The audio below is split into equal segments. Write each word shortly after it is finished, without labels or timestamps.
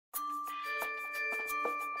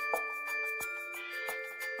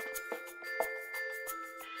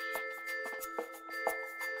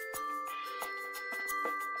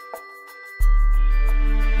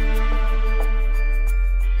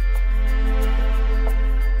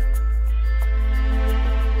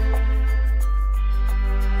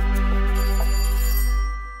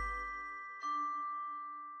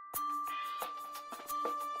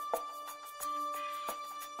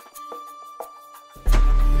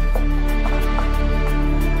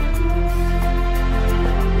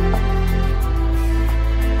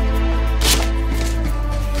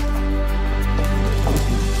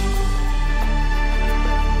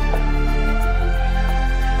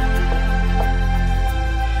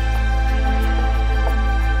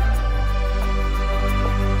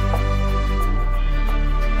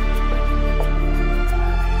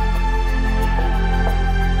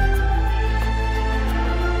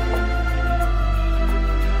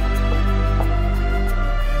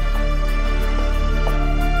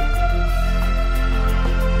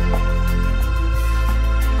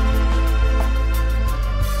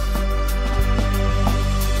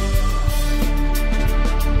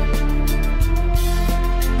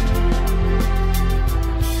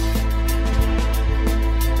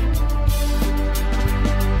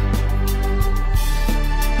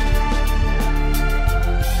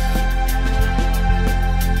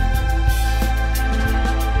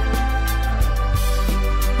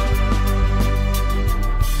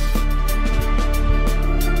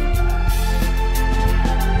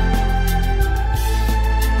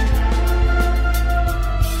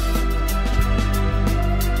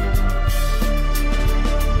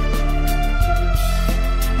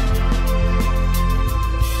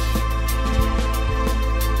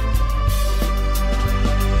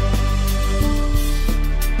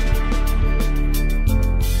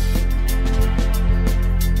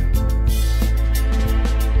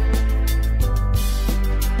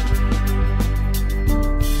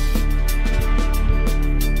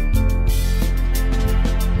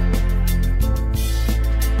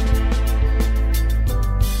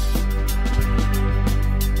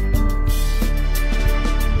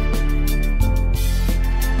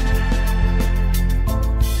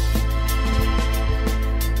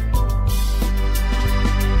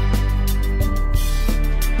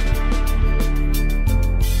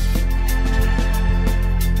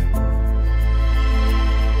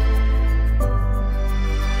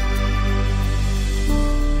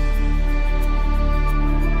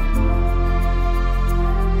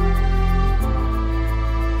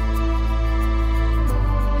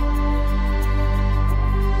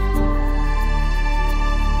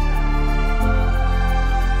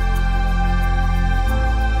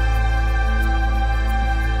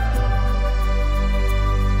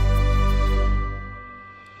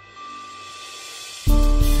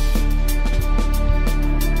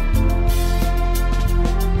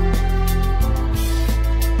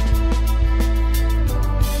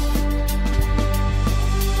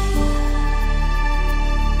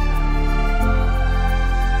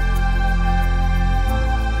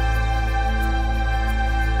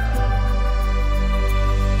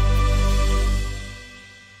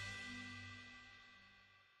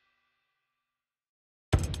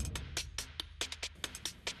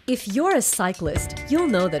If you're a cyclist, you'll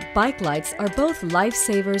know that bike lights are both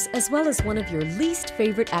lifesavers as well as one of your least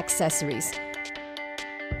favorite accessories.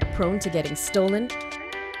 Prone to getting stolen,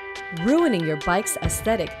 ruining your bike's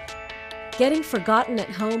aesthetic, getting forgotten at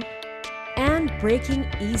home, and breaking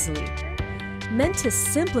easily. Meant to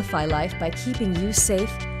simplify life by keeping you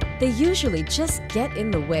safe, they usually just get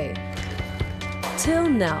in the way. Till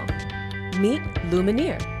now. Meet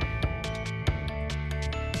Lumineer.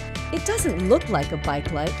 It doesn't look like a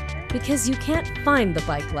bike light because you can't find the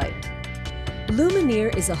bike light.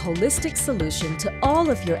 Lumineer is a holistic solution to all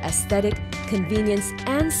of your aesthetic, convenience,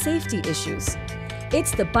 and safety issues.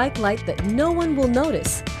 It's the bike light that no one will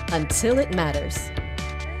notice until it matters.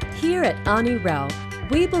 Here at Ani Rao,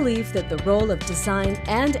 we believe that the role of design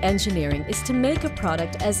and engineering is to make a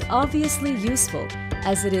product as obviously useful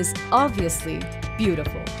as it is obviously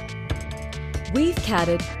beautiful. We've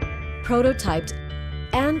CAD'd, prototyped,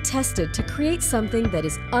 and tested to create something that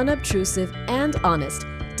is unobtrusive and honest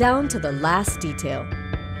down to the last detail.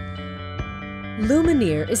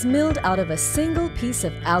 Lumineer is milled out of a single piece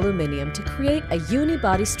of aluminium to create a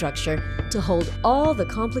unibody structure to hold all the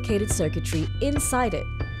complicated circuitry inside it.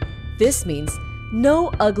 This means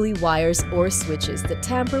no ugly wires or switches that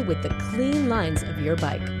tamper with the clean lines of your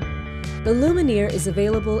bike. The Lumineer is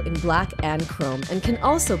available in black and chrome and can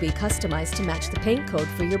also be customized to match the paint code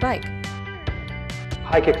for your bike.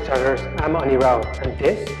 Hi Kickstarters, I'm Ani Rao and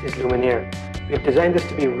this is Lumineer. We've designed this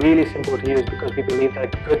to be really simple to use because we believe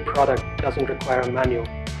that a good product doesn't require a manual.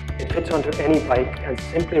 It fits onto any bike and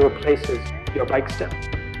simply replaces your bike stem.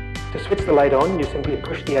 To switch the light on, you simply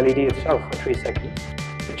push the LED itself for 3 seconds.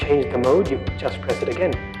 To change the mode, you just press it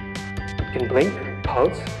again. It can blink,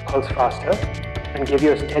 pulse faster, and give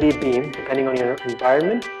you a steady beam depending on your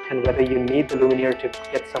environment and whether you need the Lumineer to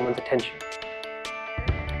get someone's attention.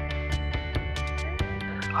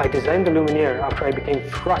 I designed the Lumineer after I became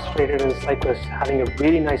frustrated as a cyclist having a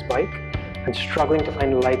really nice bike and struggling to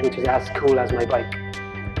find a light which is as cool as my bike.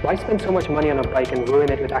 Why spend so much money on a bike and ruin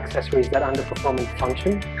it with accessories that underperform in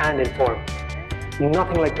function and in form?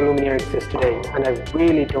 Nothing like the Lumineer exists today, and I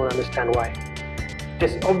really don't understand why.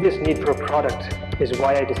 This obvious need for a product is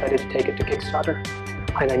why I decided to take it to Kickstarter,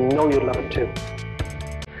 and I know you'll love it too.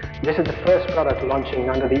 This is the first product launching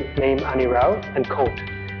under the name Ani Rao and Colt,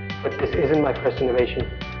 but this isn't my first innovation.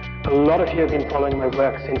 A lot of you have been following my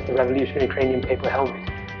work since the revolutionary Cranium paper helmet,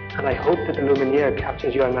 and I hope that the Lumineer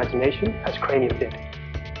captures your imagination as Cranium did.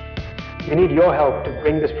 We need your help to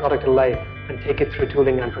bring this product to life and take it through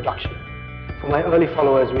tooling and production. For my early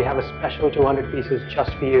followers, we have a special 200 pieces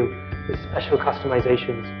just for you with special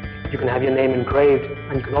customizations. You can have your name engraved,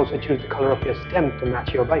 and you can also choose the color of your stem to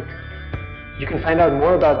match your bike. You can find out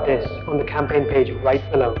more about this on the campaign page right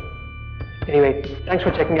below. Anyway, thanks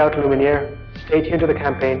for checking out Lumineer. Stay tuned to the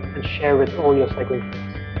campaign and share with all your cycling friends.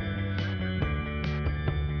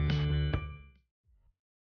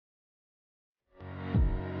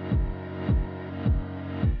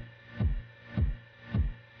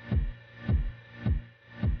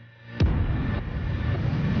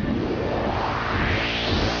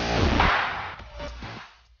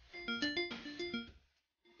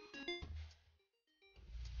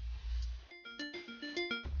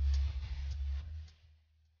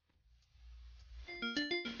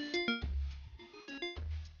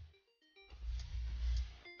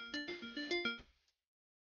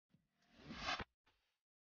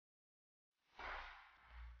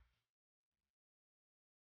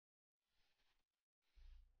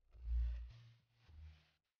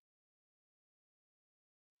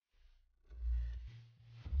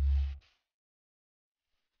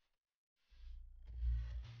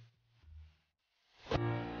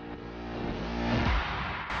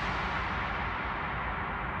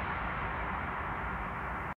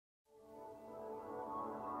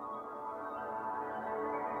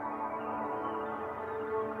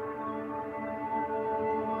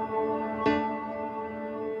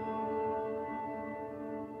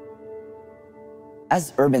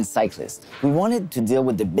 As urban cyclists, we wanted to deal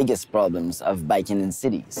with the biggest problems of biking in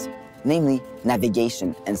cities, namely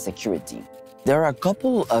navigation and security. There are a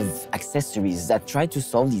couple of accessories that try to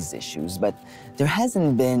solve these issues, but there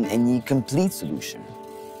hasn't been any complete solution.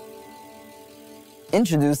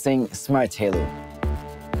 Introducing Smart Halo.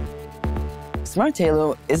 Smart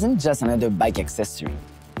Halo isn't just another bike accessory.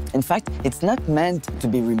 In fact, it's not meant to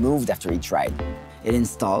be removed after each ride. It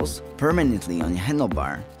installs permanently on your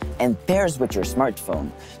handlebar and pairs with your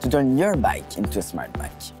smartphone to turn your bike into a smart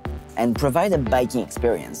bike and provide a biking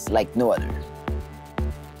experience like no other.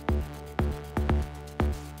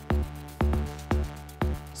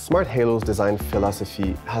 Smart Halo's design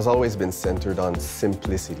philosophy has always been centered on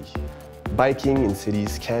simplicity. Biking in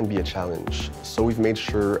cities can be a challenge, so we've made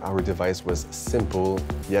sure our device was simple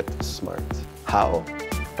yet smart. How?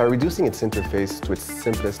 By reducing its interface to its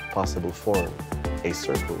simplest possible form, a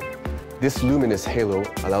circle. This luminous halo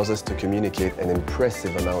allows us to communicate an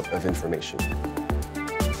impressive amount of information.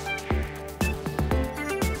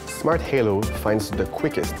 Smart Halo finds the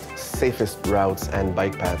quickest, safest routes and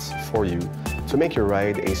bike paths for you to make your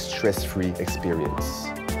ride a stress-free experience.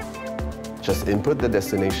 Just input the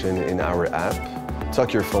destination in our app,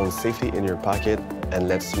 tuck your phone safely in your pocket, and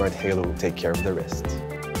let Smart Halo take care of the rest.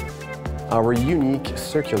 Our unique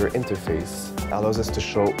circular interface allows us to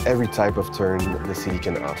show every type of turn the city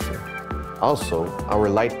can offer. Also, our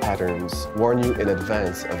light patterns warn you in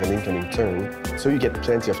advance of an incoming turn, so you get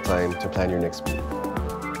plenty of time to plan your next move.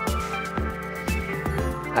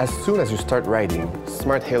 As soon as you start riding,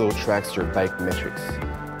 Smart Halo tracks your bike metrics,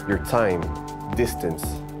 your time, distance,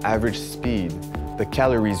 average speed, the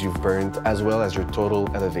calories you've burned, as well as your total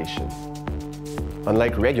elevation.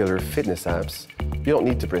 Unlike regular fitness apps, you don't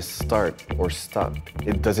need to press start or stop.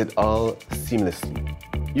 It does it all seamlessly.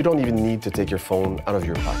 You don't even need to take your phone out of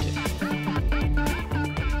your pocket.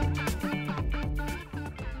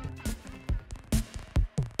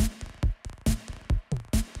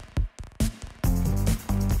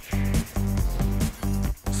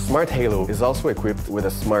 Smart Halo is also equipped with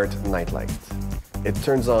a smart nightlight. It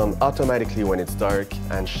turns on automatically when it's dark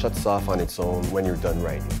and shuts off on its own when you're done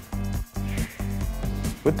riding.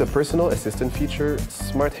 With the personal assistant feature,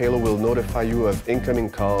 Smart Halo will notify you of incoming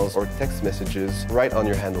calls or text messages right on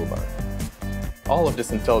your handlebar. All of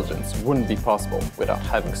this intelligence wouldn't be possible without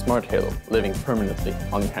having Smart Halo living permanently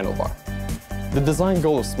on your handlebar. The design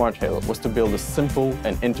goal of Smart Halo was to build a simple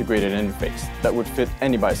and integrated interface that would fit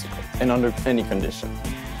any bicycle and under any condition.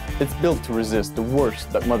 It's built to resist the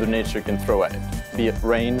worst that Mother Nature can throw at it, be it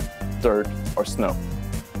rain, dirt, or snow.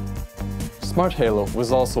 Smart Halo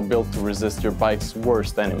was also built to resist your bike's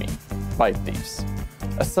worst enemy, bike thieves.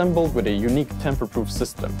 Assembled with a unique tamper-proof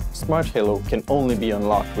system, Smart Halo can only be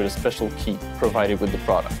unlocked with a special key provided with the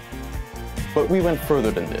product. But we went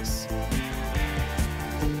further than this.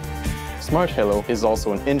 Smart Halo is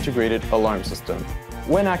also an integrated alarm system.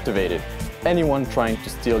 When activated, anyone trying to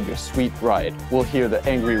steal your sweet ride will hear the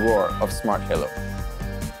angry roar of Smart Halo.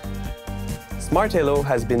 Smart Halo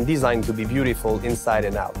has been designed to be beautiful inside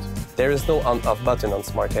and out. There is no on-off button on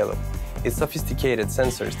Smart Halo. Its sophisticated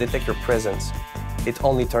sensors detect your presence. It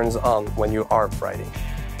only turns on when you are riding.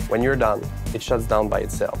 When you're done, it shuts down by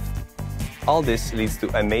itself. All this leads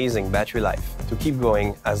to amazing battery life to keep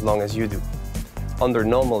going as long as you do. Under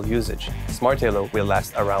normal usage, Smart Halo will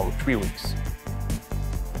last around 3 weeks.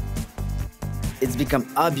 It's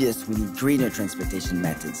become obvious we need greener transportation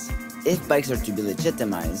methods. If bikes are to be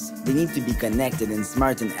legitimized, they need to be connected and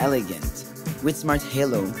smart and elegant. With Smart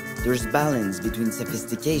Halo, there's balance between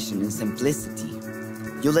sophistication and simplicity.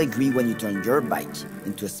 You'll agree when you turn your bike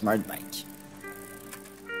into a smart bike.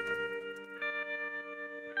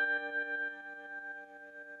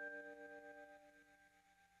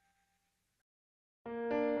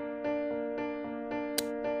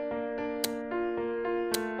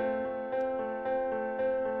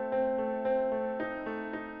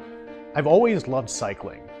 I've always loved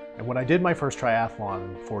cycling, and when I did my first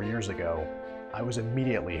triathlon 4 years ago, I was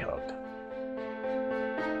immediately hooked.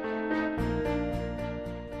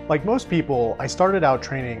 Like most people, I started out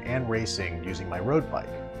training and racing using my road bike.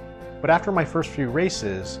 But after my first few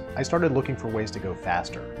races, I started looking for ways to go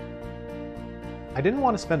faster. I didn't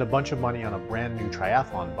want to spend a bunch of money on a brand new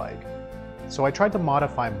triathlon bike, so I tried to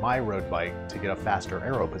modify my road bike to get a faster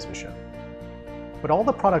aero position. But all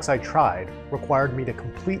the products I tried required me to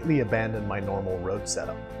completely abandon my normal road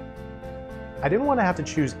setup. I didn't want to have to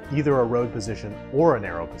choose either a road position or an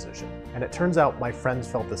aero position, and it turns out my friends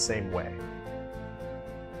felt the same way.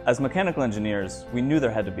 As mechanical engineers, we knew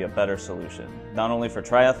there had to be a better solution, not only for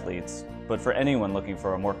triathletes, but for anyone looking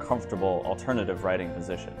for a more comfortable alternative riding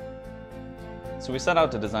position. So we set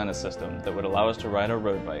out to design a system that would allow us to ride our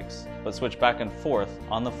road bikes, but switch back and forth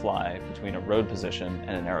on the fly between a road position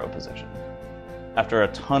and an aero position. After a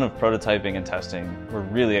ton of prototyping and testing, we're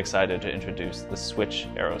really excited to introduce the Switch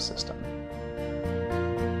Aero system.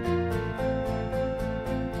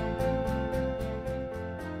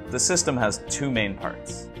 The system has two main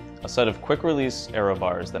parts: a set of quick-release aero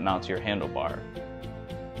bars that mount to your handlebar,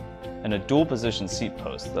 and a dual-position seat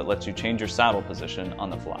post that lets you change your saddle position on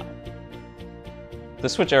the fly. The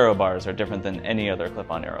Switch Aero bars are different than any other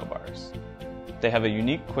clip-on aero bars. They have a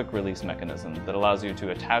unique quick-release mechanism that allows you to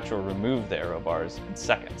attach or remove the aero bars in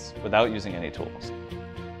seconds without using any tools.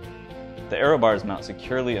 The aero bars mount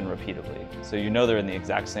securely and repeatably, so you know they're in the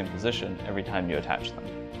exact same position every time you attach them.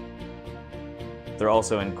 They're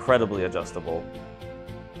also incredibly adjustable.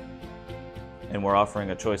 And we're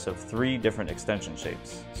offering a choice of 3 different extension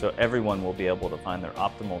shapes, so everyone will be able to find their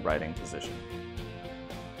optimal riding position.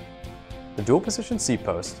 The dual position seat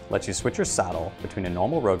post lets you switch your saddle between a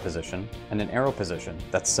normal road position and an aero position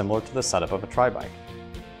that's similar to the setup of a tri-bike.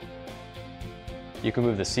 You can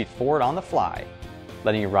move the seat forward on the fly,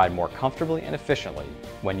 letting you ride more comfortably and efficiently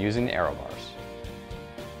when using the aero bars.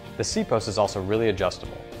 The seat post is also really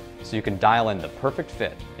adjustable, so you can dial in the perfect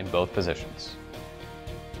fit in both positions.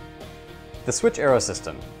 The Switch Aero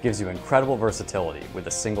system gives you incredible versatility with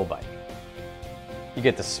a single bike. You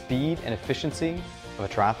get the speed and efficiency of a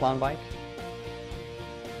triathlon bike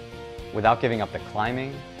without giving up the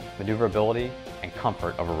climbing, maneuverability, and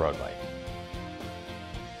comfort of a road bike.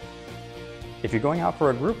 If you're going out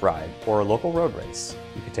for a group ride or a local road race,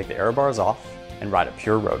 you can take the aero bars off and ride a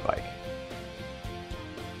pure road bike.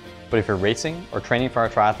 But if you're racing or training for a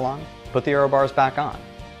triathlon, put the aero bars back on.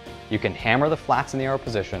 You can hammer the flats in the aero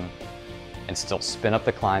position and still spin up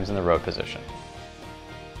the climbs in the road position.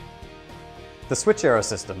 The Switch Aero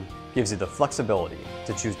system gives you the flexibility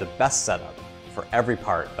to choose the best setup for every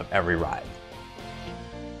part of every ride.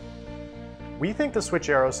 We think the Switch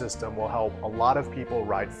Aero system will help a lot of people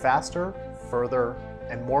ride faster, further,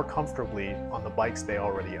 and more comfortably on the bikes they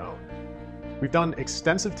already own. We've done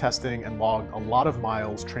extensive testing and logged a lot of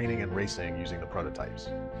miles training and racing using the prototypes.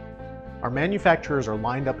 Our manufacturers are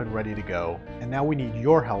lined up and ready to go, and now we need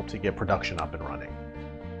your help to get production up and running.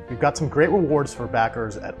 We've got some great rewards for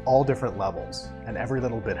backers at all different levels, and every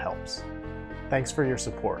little bit helps. Thanks for your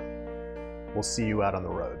support. We'll see you out on the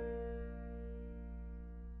road.